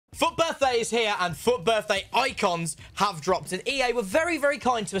FUT birthday is here and FUT birthday icons have dropped, and EA were very, very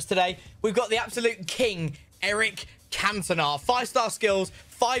kind to us today. We've got the absolute king, Eric Cantona. 5-star skills,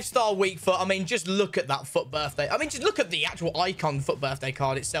 5-star weak foot. I mean, just look at that FUT birthday. I mean, just look at the actual icon FUT birthday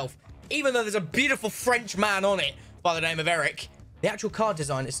card itself. Even though there's a beautiful French man on it by the name of Eric, the actual card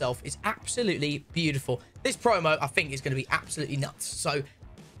design itself is absolutely beautiful. This promo, I think, is going to be absolutely nuts. So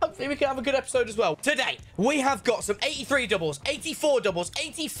hopefully we can have a good episode as well. Today, we have got some 83 doubles, 84 doubles,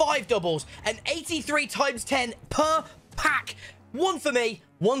 85 doubles, and 83 times 10 per pack. One for me,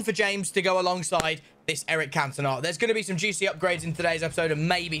 one for James to go alongside this Eric Cantona. There's going to be some juicy upgrades in today's episode and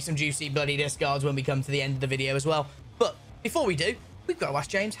maybe some juicy bloody discards when we come to the end of the video as well. But before we do, we've got to ask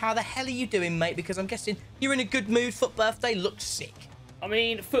James, how the hell are you doing, mate? Because I'm guessing you're in a good mood. FUT birthday looked sick. I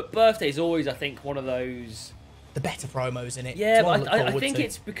mean, FUT birthday is always, I think, one of those... the better promos in it. Yeah, but I think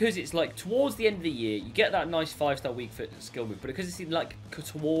it's because it's like towards the end of the year, you get that nice 5-star weak foot skill move, but because it's in like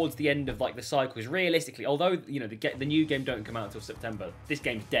towards the end of like the cycles, realistically, although you know the new game don't come out until September, this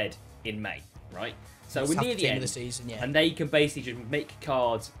game's dead in May, right? So we're near the end of the season, yeah. And they can basically just make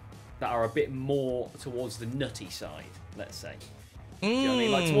cards that are a bit more towards the nutty side, let's say. Do you know what I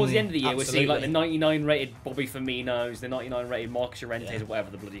mean? Like towards the end of the year, we're seeing like the 99 rated Bobby Firminos, the 99 rated Marcus Llorentes, or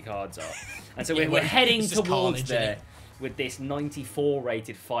whatever the bloody cards are. And so we're heading towards there with this 94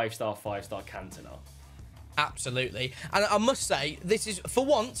 rated 5-star Cantona. Absolutely. And I must say, this is, for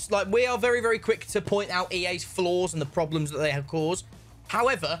once, like, we are very, very quick to point out EA's flaws and the problems that they have caused.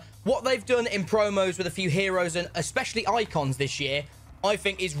 However, what they've done in promos with a few heroes and especially icons this year, I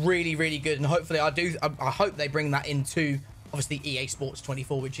think is really, really good. And hopefully I hope they bring that into, obviously, EA Sports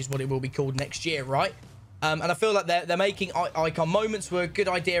 24, which is what it will be called next year, right? And I feel like they're making icon moments were a good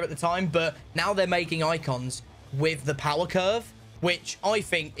idea at the time, but now they're making icons with the power curve, which I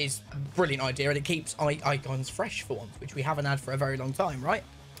think is a brilliant idea, and it keeps icons fresh for once, which we haven't had for a very long time, right?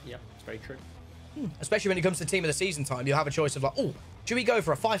 Yeah, it's very true. Especially when it comes to team of the season time, you have a choice of like, oh, should we go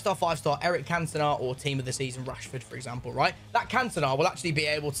for a 5-star Eric Cantona or team of the season Rashford, for example, right? That Cantona will actually be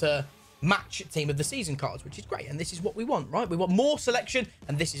able to match team of the season cards, which is great, and this is what we want, right? We want more selection,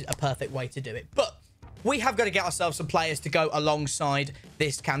 and this is a perfect way to do it. But we have got to get ourselves some players to go alongside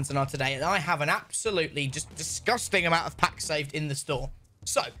this Cantona today, and I have an absolutely just disgusting amount of packs saved in the store.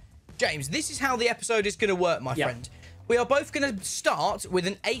 So, James, this is how the episode is going to work, my friend. We are both going to start with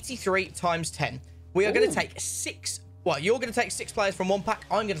an 83 times 10. We are going to take 6... Well, you're going to take 6 players from one pack.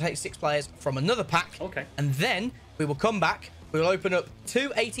 I'm going to take 6 players from another pack. Okay. And then we will come back. We will open up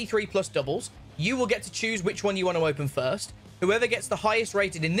 2 83 plus doubles. You will get to choose which one you want to open first. Whoever gets the highest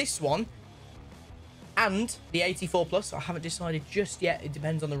rated in this one and the 84 plus, I haven't decided just yet. It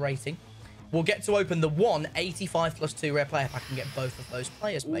depends on the rating. We'll get to open the 85 plus 2 rare player pack and get both of those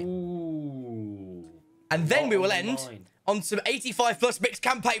players, mate. Ooh. And then we will end on some 85 plus mixed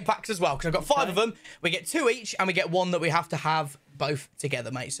campaign packs as well, because I've got 5 of them. We get 2 each, and we get 1 that we have to have both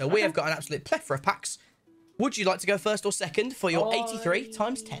together, mate. So we have got an absolute plethora of packs. Would you like to go first or second for your 83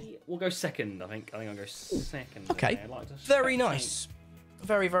 times 10? We'll go second, I think. I think I'll go second. Okay. Very nice.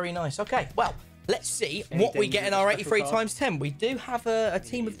 Very, very nice. Okay, well, let's see what we get in our 83 times 10. We do have a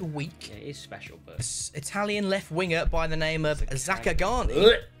team of the week. Yeah, it is special, but... Italian left winger by the name of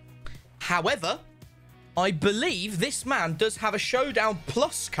Zakagani. However, I believe this man does have a Showdown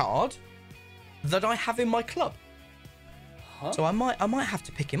Plus card that I have in my club. Huh? So I might have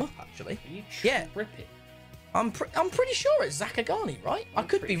to pick him up, actually. Are you tripping? I'm pretty sure it's Zakagani, right? I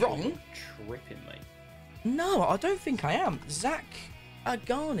could be wrong. You're tripping, mate. No, I don't think I am.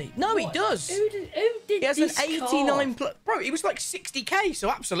 Zakagani. No, he does. Who did he has this an 89 plus. Bro, he was like 60k, so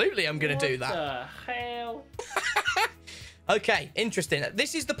absolutely I'm going to do that. What the hell? Okay, interesting.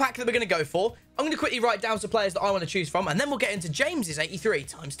 This is the pack that we're going to go for. I'm going to quickly write down some players that I want to choose from, and then we'll get into James's 83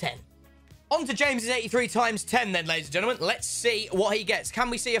 times 10. On to James's 83 times 10 then, ladies and gentlemen. Let's see what he gets. Can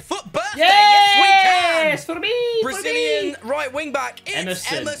we see a FUT birthday? Yes, we can! Yes, for me! Brazilian right wing back.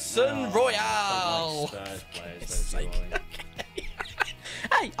 It's Emerson Royale.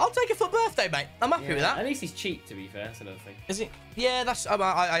 Hey, I'll take a FUT birthday, mate. I'm happy with that. At least he's cheap, to be fair. That's another thing. Is it? Yeah, that's...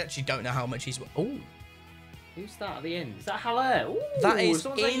 I actually don't know how much he's... Oh. Who's that at the end? Is that Haller? Ooh, that is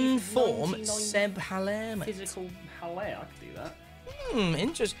in form Seb Haller, mate. Physical Haller. I could do that.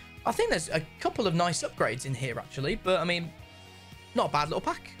 Interesting. I think there's a couple of nice upgrades in here, actually. But, I mean, not a bad little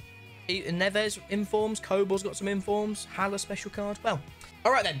pack. Neves informs. Kobal's got some informs. Haller special card. Well,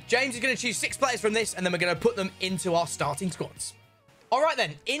 all right, then. James is going to choose 6 players from this, and then we're going to put them into our starting squads. All right,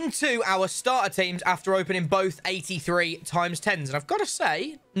 then. Into our starter teams after opening both 83 times 10s. And I've got to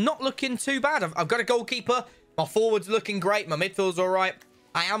say, not looking too bad. I've got a goalkeeper. My forward's looking great. My midfield's all right.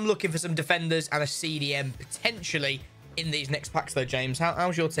 I am looking for some defenders and a CDM potentially in these next packs, though, James?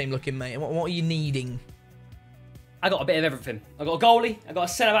 How's your team looking, mate? What are you needing? I got a bit of everything. I got a goalie, I got a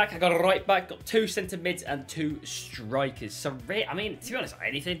centre back, I got a right back, got 2 centre mids and 2 strikers. So, I mean, to be honest,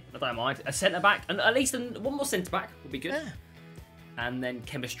 anything, I don't mind. A centre back, and at least one more centre back would be good. Yeah. And then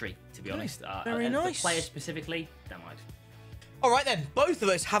chemistry, to be honest. Very nice. For players specifically, don't mind. All right, then. Both of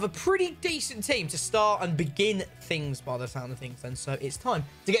us have a pretty decent team to start and begin things by the sound of things, then. So it's time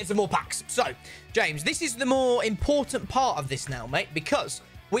to get some more packs. So, James, this is the more important part of this now, mate, because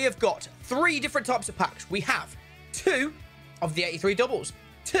we have got 3 different types of packs. We have 2 of the 83 doubles,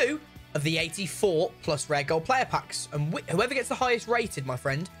 2 of the 84 plus rare gold player packs. And whoever gets the highest rated, my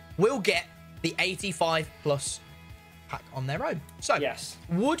friend, will get the 85 plus pack on their own. So, yes.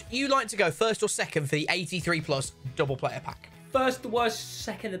 Would you like to go first or second for the 83 plus double player pack? First the worst,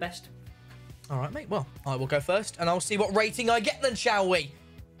 second the best. All right, mate. Well, I will go first, and I'll see what rating I get then, shall we?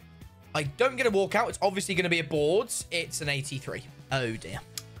 I don't get a walkout. It's obviously going to be a boards. It's an 83. Oh, dear.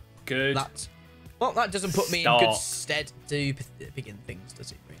 Good. Well, that doesn't put me in good stead to begin things,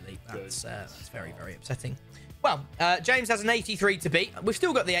 does it, really? That's very, very upsetting. Well, James has an 83 to beat. We've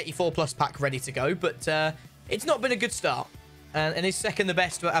still got the 84 plus pack ready to go, but it's not been a good start. And his second the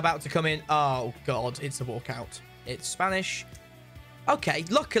best about to come in. Oh, God, it's a walkout. It's Spanish. Okay,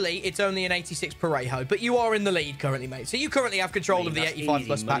 luckily, it's only an 86 Parejo, but you are in the lead currently, mate. So you currently have control of the 85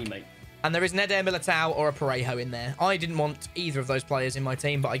 plus pack. Mate. And there is an Eder Militao or a Parejo in there. I didn't want either of those players in my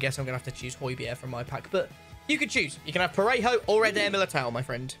team, but I guess I'm going to have to choose Højbjerg from my pack. But you could choose. You can have Parejo or Eder Militao, my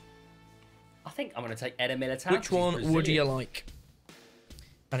friend. I think I'm going to take Eder Militao. Which one would you like?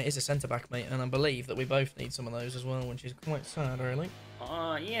 And it is a centre-back, mate, and I believe that we both need some of those as well, which is quite sad, really.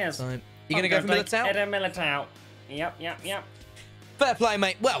 Yes. So, you going to go for Militao? Eder Militao. Yep. Fair play,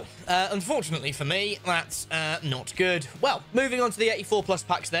 mate. Well, unfortunately for me, that's not good. Well, moving on to the 84 plus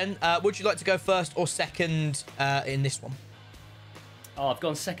packs then. Would you like to go first or second in this one? Oh, I've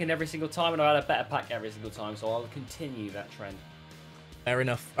gone second every single time, and I've had a better pack every single time, so I'll continue that trend. Fair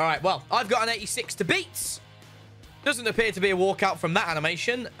enough. All right, well, I've got an 86 to beat. Doesn't appear to be a walkout from that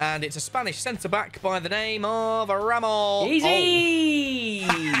animation, and it's a Spanish centre-back by the name of Ramos. Easy!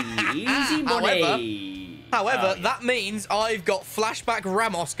 Easy money! However, that means I've got flashback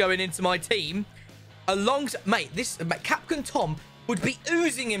Ramos going into my team. Mate, Captain Tom would be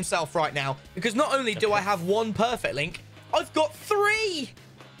oozing himself right now, because not only do I have 1 perfect link, I've got 3!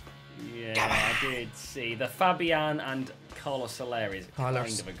 Yeah, I did see. The Fabian and Carlos Soler is kind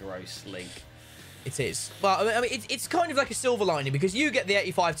of a gross link. It is. Well, I mean, it's kind of like a silver lining, because you get the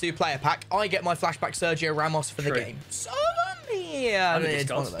 85-2 player pack, I get my flashback Sergio Ramos for the game. So, yeah,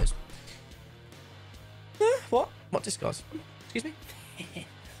 it's one of those. What? What disguise? Excuse me?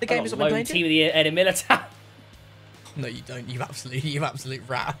 The game is not been playing. Team of the Eder Militao. No, you don't. You absolute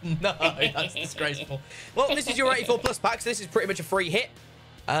rat. No, that's disgraceful. Well, this is your 84 plus pack, so this is pretty much a free hit.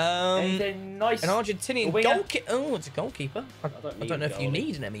 Nice. An Argentinian goalkeeper. Oh, it's a goalkeeper. I don't know if you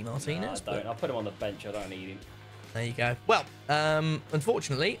need an Emi Martinez. No, I don't. I'll put him on the bench. I don't need him. There you go. Well,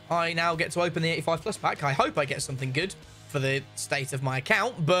 unfortunately, I now get to open the 85 plus pack. I hope I get something good for the state of my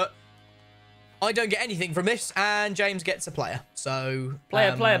account, but I don't get anything from this, and James gets a player. So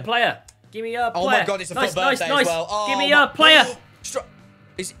player. Give me a player. Oh my God, it's a FUT birthday as well. Oh, give me a player.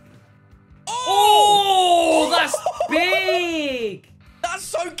 Is it? Oh, that's big. That's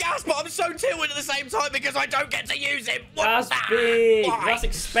so gas, but I'm so tilted at the same time because I don't get to use him. That's big. Why? That's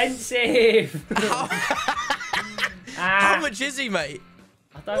expensive. How much is he, mate?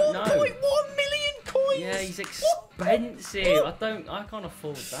 I don't know. 1.1 million coins. Yeah, he's expensive. I can't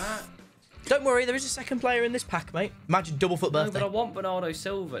afford that. Don't worry, there is a second player in this pack, mate. Imagine double FUT birthday. No, but I want Bernardo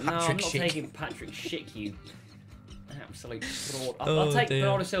Silva. No, I'm not Schick. taking Patrick Schick, you absolute fraud. I'll take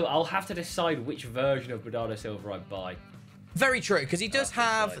Bernardo Silva. I'll have to decide which version of Bernardo Silva I buy. Very true, because he does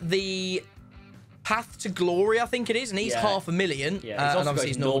have the Path to Glory, I think it is, and he's 500,000. Yeah, he's also got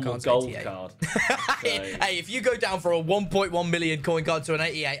his normal gold card. Hey, if you go down for a 1.1 million coin card to an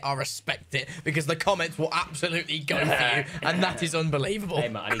 88, I respect it, because the comments will absolutely go for you, and that is unbelievable. Hey,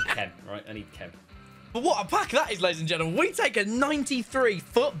 man, I need Ken, right? I need Ken. But what a pack that is, ladies and gentlemen. We take a 93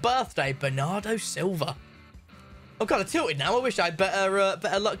 FUT birthday Bernardo Silva. I'm kind of tilted now. I wish I had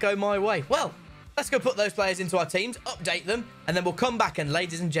better luck go my way. Well, let's go put those players into our teams, update them, and then we'll come back, and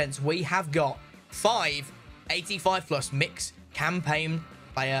ladies and gents, we have got 5 85 plus mix campaign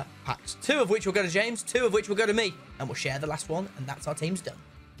player packs. 2 of which will go to James, 2 of which will go to me, and we'll share the last one, and that's our team's done.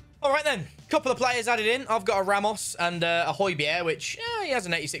 All right then, couple of players added in. I've got a Ramos and a Højbjerg, which he has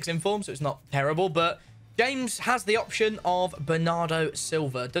an 86 in form, so it's not terrible, but James has the option of Bernardo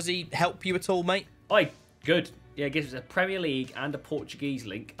Silva. Does he help you at all, mate? Good. Yeah, it gives us a Premier League and a Portuguese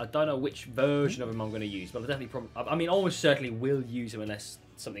link. I don't know which version of them I'm going to use, but I definitely, I mean, almost certainly will use them unless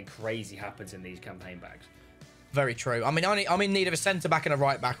something crazy happens in these campaign bags. Very true. I mean, I'm in need of a centre back and a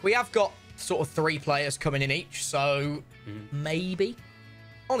right back. We have got sort of 3 players coming in each, so maybe.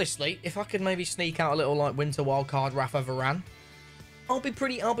 Honestly, if I could maybe sneak out a little like winter wildcard Rafa Varane, I'll be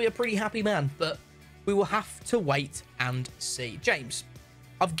a pretty happy man. But we will have to wait and see. James,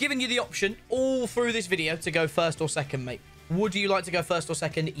 I've given you the option all through this video to go first or second, mate. Would you like to go first or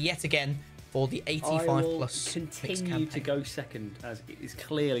second yet again for the 85 I will plus? Continue to go second as it is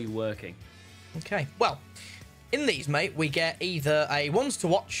clearly working. Okay, well, in these, mate, we get either a ones to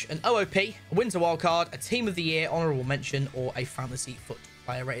watch, an OOP, a winter wildcard, a team of the year, honourable mention, or a fantasy FUT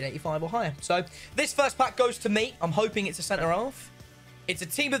player rated 85 or higher. So this first pack goes to me. I'm hoping it's a centre half. It's a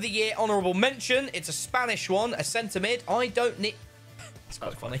team of the year, honourable mention. It's a Spanish one, a centre mid. I don't need. That's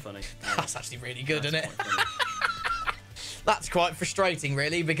quite funny. That's actually really good, isn't it? That's quite frustrating,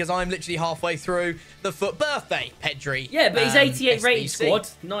 really, because I'm literally halfway through the FUT birthday, Pedri. Yeah, but he's 88 rated squad,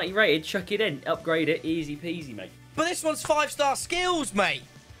 90 rated, chuck it in, upgrade it, easy peasy, mate. But this one's 5-star skills, mate.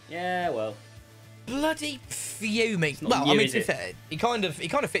 Yeah, well. Bloody fuming. Well, I mean, to be fair, he kind of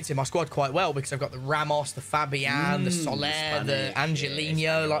fits in my squad quite well because I've got the Ramos, the Fabian, the Soler, the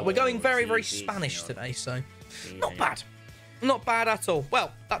Angelino. Like, we're going very, very Spanish today, so not bad. Not bad at all.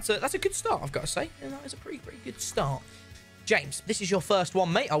 Well, that's a good start, I've got to say. And that is a pretty good start. James, this is your first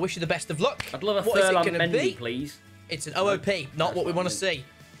one, mate. I wish you the best of luck. I'd love a Furlong Mendy, please. It's an OOP, not what we want to see.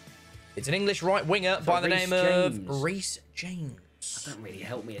 It's an English right winger by the name of Reece James. That don't really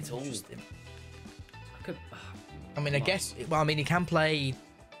help me at all. I mean, I guess. Well, I mean, he can play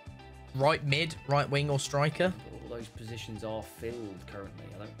right mid, right wing, or striker. All those positions are filled currently.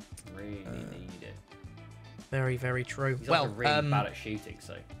 I don't really need it. Very, very true. He's also really bad at shooting,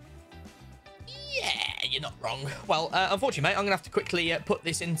 so. Yeah, you're not wrong. Well, unfortunately, mate, I'm going to have to quickly put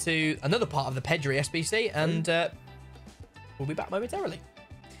this into another part of the Pedri SBC, and we'll be back momentarily.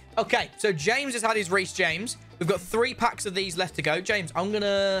 Okay, so James has had his Reece James. We've got 3 packs of these left to go. James, I'm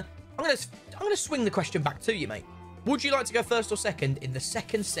gonna swing the question back to you, mate. Would you like to go first or second in the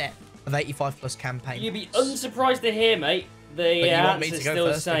second set of 85 plus campaign? You'd be unsurprised to hear, mate. The answer's still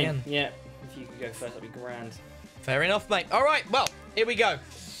the same. Again. Yeah, if you could go first, that'd be grand. Fair enough, mate. All right, well, here we go.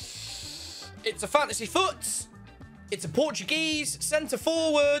 It's a fantasy FUT. It's a Portuguese centre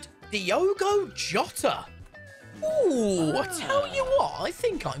forward, Diogo Jota. Ooh, I tell you what, I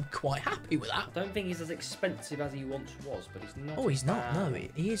think I'm quite happy with that. I don't think he's as expensive as he once was, but he's not. Oh, he's not. No,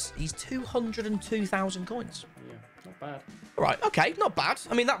 he is. He's 202,000 coins. Yeah, not bad. All right, okay, not bad.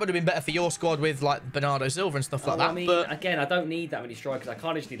 I mean, that would have been better for your squad with like Bernardo Silva and stuff like that. I mean, but again, I don't need that many strikers. I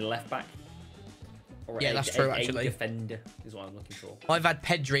kind of just need a left back. Or yeah, that's true, actually. A defender is what I'm looking for. I've had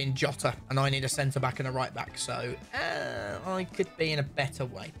Pedri and Jota, and I need a centre back and a right back, so I could be in a better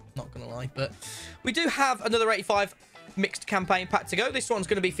way. Not gonna lie, but we do have another 85 mixed campaign pack to go. This one's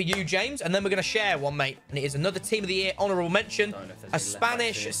going to be for you, James, and then we're going to share one, mate. And it is another team of the year honourable mention, a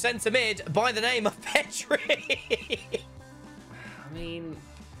Spanish centre mid by the name of Pedri. I mean,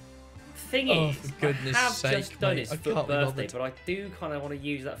 thing is, I have just done his FUT birthday, but I do kind of want to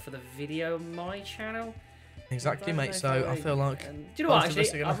use that for the video on my channel. Exactly, mate. So I feel like. Do you know what?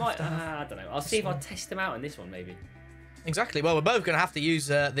 Actually, I might. I don't know. I'll see if I test him out in this one, maybe. Exactly. Well, we're both going to have to use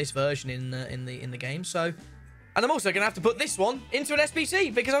this version in the game. So, and I'm also going to have to put this one into an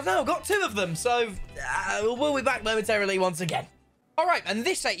SBC because I've now got 2 of them. So we'll be back momentarily once again. All right, and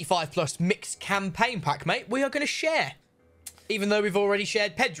this 85 plus mixed campaign pack, mate, we are going to share. Even though we've already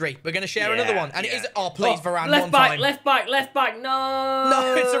shared Pedri, we're going to share another one. And it is, please, Varane, left back, left back, no!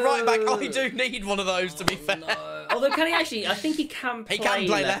 No, it's a right back. I do need one of those, to be fair. No. Although, can he actually, I think he can play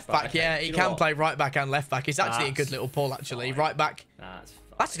left back, yeah. He can play right back and left back. It's actually a good little pull, actually. Right back.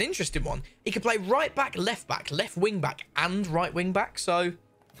 That's an interesting one. He can play right back, left wing back, and right wing back. So,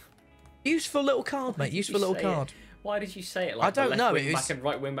 useful little card, mate. Useful little card. Why did you say it like I don't know. Left wing back and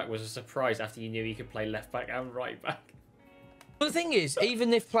right wing back was a surprise after you knew he could play left back and right back? But the thing is,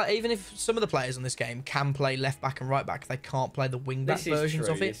 even if some of the players on this game can play left back and right back, they can't play the wing back versions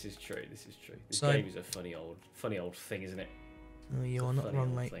of it. This is true. This game is a funny old thing, isn't it? Oh, you are not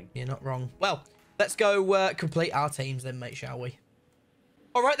wrong, mate. You're not wrong. Well, let's go complete our teams then, mate, shall we?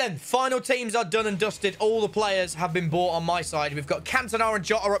 All right then, final teams are done and dusted. All the players have been bought on my side. We've got Cantona and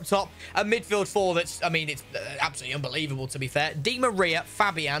Jota up top. A midfield 4 that's, I mean, it's absolutely unbelievable, to be fair. Di Maria,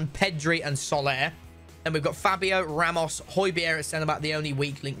 Fabian, Pedri, and Soler. Then we've got Fabio, Ramos, Højbjerg at centre-back, the only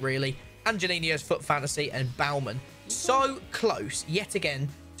weak link, really. Angelino's FUT Fantasy, and Baumann. So close, yet again,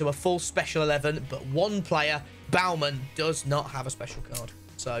 to a full special 11, but one player, Baumann, does not have a special card.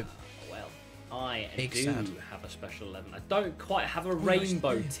 So, well, I Big do sad. have a special 11. I don't quite have a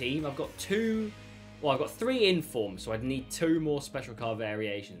rainbow team. I've got 2. Well, I've got 3 inform, so I'd need 2 more special card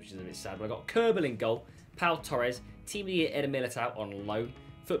variations, which is a bit sad. But I've got KIRBZ in goal, Pau Torres, Team of the Year Eder Militao on loan,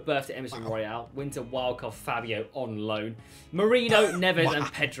 FUT Birthday Emerson Royale, Winter Wildcard Fabio on loan, Marino, Neves, and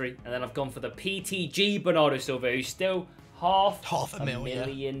Pedri. And then I've gone for the PTG Bernardo Silva, who's still half a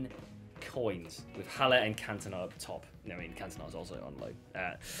million coins, with Haller and Cantona up top. I mean, Cantona's also on loan.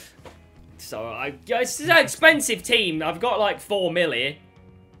 So it's an expensive team. I've got like 4 mil here,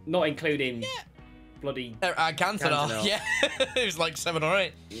 not including bloody Cantona. Yeah, it was like 7 or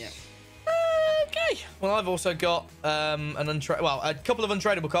 8. Yeah. Okay. Well, I've also got a couple of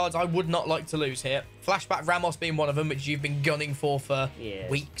untradeable cards I would not like to lose here. Flashback Ramos being one of them, which you've been gunning for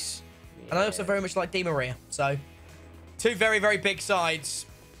weeks. And I also very much like Di Maria. So, 2 very, very big sides.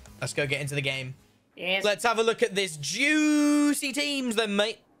 Let's go get into the game. Yes. Let's have a look at this juicy teams then,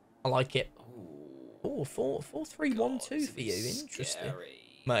 mate. I like it. Oh, 4-3-1-2 for you. Interesting. Scary.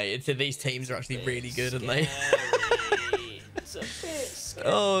 Mate, these teams are actually really good, aren't they? It's a bit scary.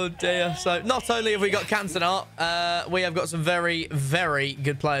 Oh dear. So not only have we got Cantona, we have got some very, very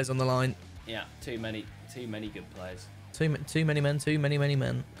good players on the line. Yeah, too many good players. Too many men. Too many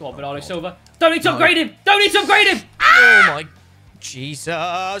men. Go on, Bernardo Silva. Don't need to upgrade him. Don't need to upgrade him. Oh my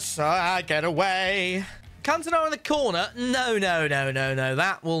Jesus! Get away. Cantona in the corner. No.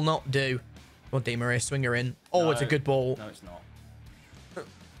 That will not do. Well, Di Maria, swing her in. Oh, No. It's a good ball. No, it's not.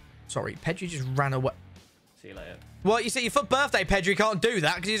 Sorry, Pedri just ran away. See you later. Well, you see, your FUT Birthday, Pedri can't do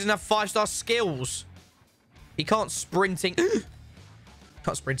that because he doesn't have 5-star skills. He can't sprinting.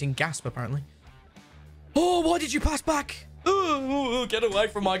 Can't sprinting gasp, apparently. Oh, why did you pass back? Oh, get away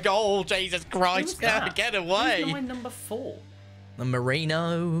from my goal. Jesus Christ. Get away. Who's my number 4? The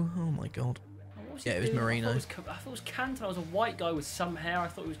Marino. Oh, my God. What was Yeah, it was Marino. I thought it was Cantona. It was a white guy with some hair. I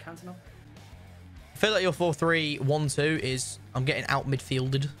thought it was Cantona. I feel like your 4-3-1-2 is... I'm getting out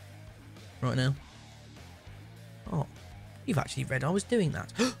midfielded right now. Oh, you've actually read I was doing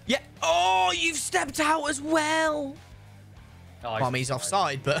that. Yeah. Oh, you've stepped out as well. Oh, Well, I mean, he's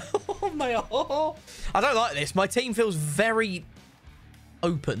offside, but... Oh, my... Oh. I don't like this. My team feels very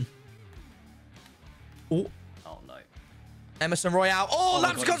open. Oh. Oh, no. Emerson Royale. Oh, my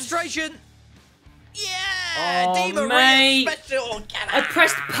lapse God. concentration. Yeah. Oh, Di Maria mate. special. Get I out.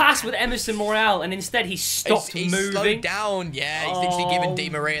 pressed pass with Emerson Morale, and instead he stopped He's moving. slowed down. Yeah, he's literally giving Di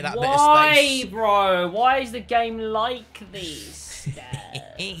Maria that bit of Why, space. bro? Why is the game like this?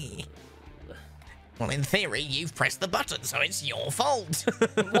 Well, in theory, you've pressed the button, so it's your fault.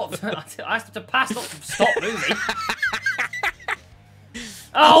 What? I have to pass, not to stop moving.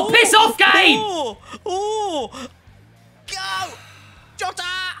 Oh, piss off, game! Oh, go, Jota!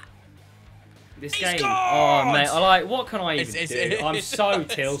 This He's game. gone! Oh, mate. What can I even do? I'm so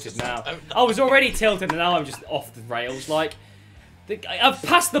tilted now. I was already tilted, and now I'm just off the rails. Like, I've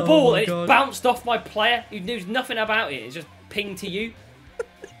passed the ball, my and God. it's bounced off my player who knows nothing about it. It's just pinged to you.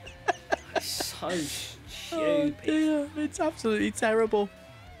 It's so stupid. Oh dear, it's absolutely terrible.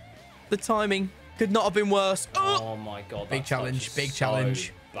 The timing could not have been worse. Oh my God. Big that's challenge, just big so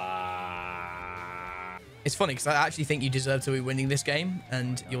challenge. Bad. It's funny because I actually think you deserve to be winning this game,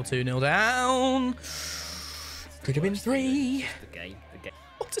 and you're 2-0 down. Could have been 3. The game.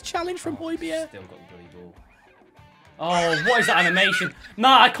 What a challenge from Højbjerg. Still got the bloody ball. Oh, what is that animation?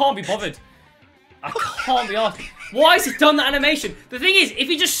 Nah, I can't be bothered. I can't be asked. Why has he done that animation? The thing is, if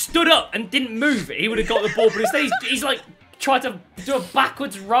he just stood up and didn't move it, he would have got the ball. But instead, he's like tried to do a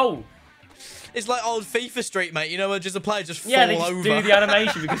backwards roll. It's like old FIFA Street, mate. You know, where just a player just Yeah, fall they just over. do the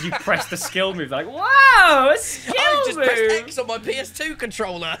animation because you press the skill move. They're like, wow, a skill I just move. pressed X on my PS2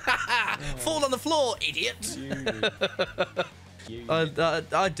 controller. Fall on the floor, idiot.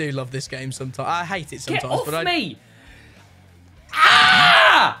 I do love this game sometimes. I hate it sometimes. Get off but me!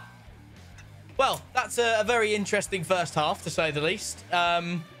 Ah! Well, that's a very interesting first half, to say the least.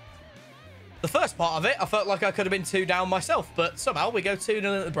 The first part of it, I felt like I could have been 2 down myself, but somehow we go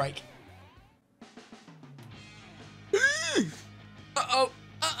 2-0 at the break. Uh-oh.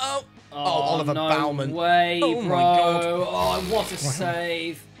 Uh-oh. Oh, Oliver no Baumann. Way, Oh, bro. my God. Oh, what a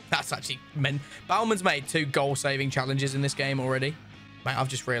save. That's actually meant. Bauman's made 2 goal-saving challenges in this game already. Mate, I've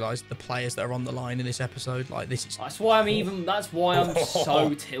just realised the players that are on the line in this episode, like, this is... That's why I'm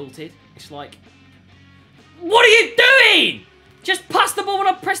so tilted. It's like, what are you doing? Just pass the ball when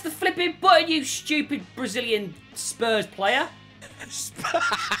I press the flipping button, you stupid Brazilian Spurs player.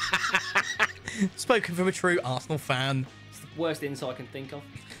 Spoken from a true Arsenal fan. It's the worst insult I can think of.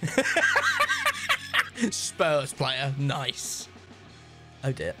 Spurs player. Nice.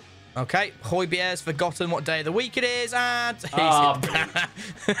 Oh, dear. Okay, Højbjerg's forgotten what day of the week it is, and he's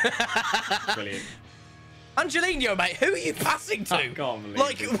Brilliant. Angelino, mate, who are you passing to? I can't believe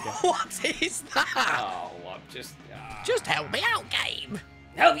like, this guy. what is that? Oh, I'm just... Just help me out, game.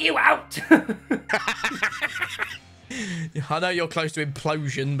 Help you out! I know you're close to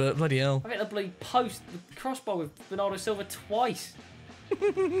implosion, but bloody hell. I hit the bloody post, the crossbar with Bernardo Silva twice.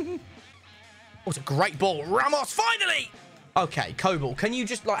 Oh, it's a great ball. Ramos, finally! Okay, Kobel, can you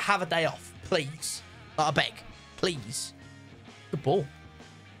just, like, have a day off, please? I beg, please. Good ball.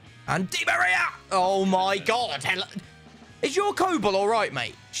 And Di Maria! Oh, my God. Hello. Is your Kobel all right,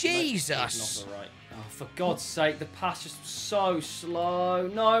 mate? Jesus. It's not all right. Oh, for God's sake, the pass just so slow.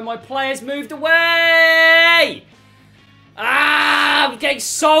 No, my player's moved away! Ah, I'm getting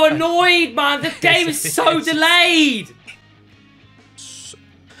so annoyed, man. The game is so delayed.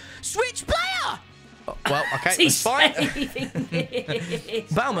 Switch player! Oh, well, okay, that's fine.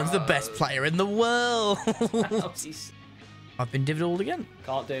 Bauman's the best player in the world. I've been dividend again.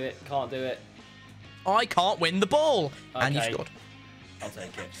 Can't do it. Can't do it. I can't win the ball. Okay. And you scored. I'll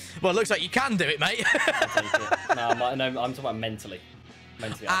take it. Well, it looks like you can do it, mate. I'll take it. No, I'm talking about mentally.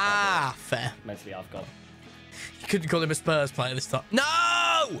 Mentally, ah, fair. Mentally, I've got. You couldn't call him a Spurs player this time.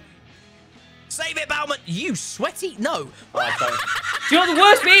 No! Save it, Bauman. You sweaty? No. I don't. Do you know what the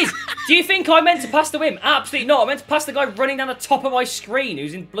worst bit is? Do you think I meant to pass to him? Absolutely not. I meant to pass the guy running down the top of my screen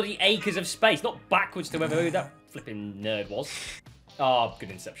who's in bloody acres of space, not backwards to whoever that flipping nerd was. Oh,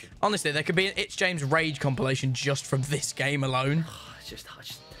 good inception. Honestly, there could be an It's James Rage compilation just from this game alone. just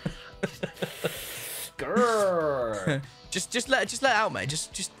grrr. just let it out, mate.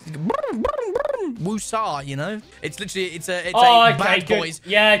 Just woosah, you know. It's literally it's a okay, bad good. boys.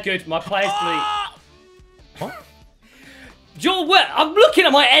 Yeah, good. My player's bleed. What? I'm looking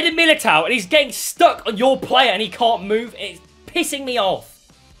at my Eder Militao and he's getting stuck on your player and he can't move. It's pissing me off.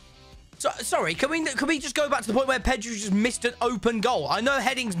 So, sorry, can we just go back to the point where Pedro just missed an open goal? I know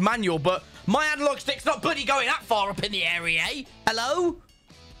heading's manual, but my analog stick's not bloody going that far up in the area, eh? Hello?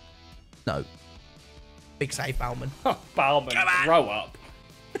 No. Big save, Bauman. Bauman, grow up.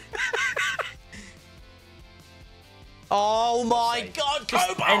 Oh my God,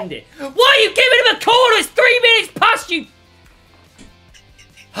 Kobo! End it. Why are you giving him a corner? It's 3 minutes past you.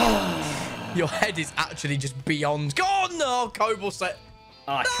 Your head is actually just beyond. God, no, Kobo set.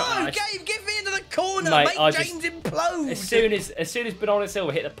 No, Gabe, get me into the corner. Mate, make James implode. As soon as Bernardo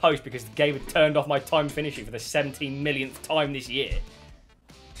Silva hit the post because the game had turned off my time finishing for the 17 millionth time this year.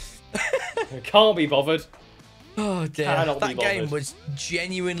 I can't be bothered. Oh dear, that game bothered. was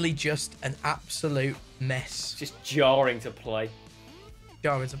genuinely just an absolute mess. Just jarring to play.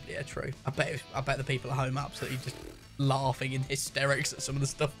 Jarring to play, yeah, true. I bet the people at home are absolutely just laughing in hysterics at some of the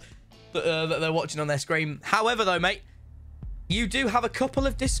stuff that they're watching on their screen. However, though, mate, you do have a couple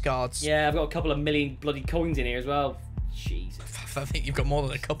of discards. Yeah, I've got a couple of million bloody coins in here as well. Jesus. I think you've got more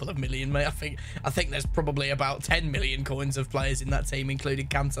than a couple of million, mate. I think there's probably about 10 million coins of players in that team, including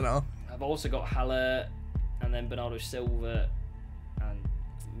Cantona. I've also got Haller, and then Bernardo Silva, and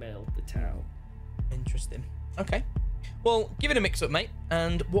Militao. Interesting. Okay. Well, give it a mix-up, mate.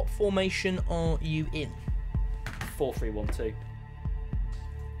 And what formation are you in? 4-3-1-2.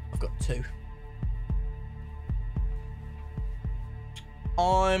 I've got 2.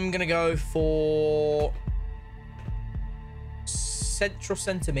 I'm going to go for central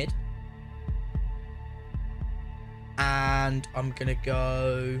centre mid. And I'm going to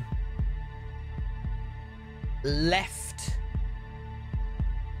go left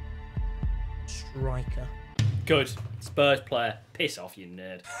striker. Good. Spurs player. Piss off, you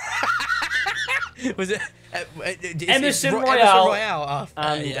nerd. Was it Emerson Royale, Emerson Royale.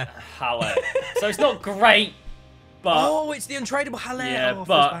 And yeah. Haller. So it's not great, but... Oh, it's the untradeable Haller. Yeah, oh,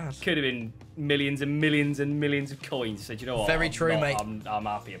 but could have been millions and millions and millions of coins. So do you know what? Very true, mate. I'm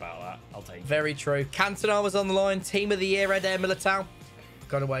happy about that. I'll take it. Very true. Cantona was on the line. Team of the year, Eder Militao.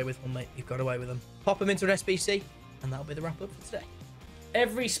 Got away with one, mate. You've got away with them. Pop them into an SBC, and that'll be the wrap-up for today.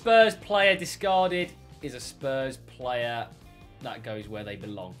 Every Spurs player discarded is a Spurs player that goes where they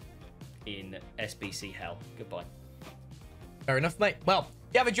belong in SBC hell. Goodbye. Fair enough, mate. Well,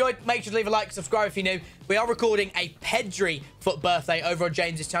 if you have enjoyed, make sure to leave a like, subscribe if you're new. We are recording a Pedri FUT birthday over on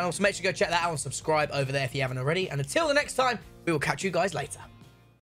James's channel, so make sure to go check that out and subscribe over there if you haven't already. And until the next time, we will catch you guys later.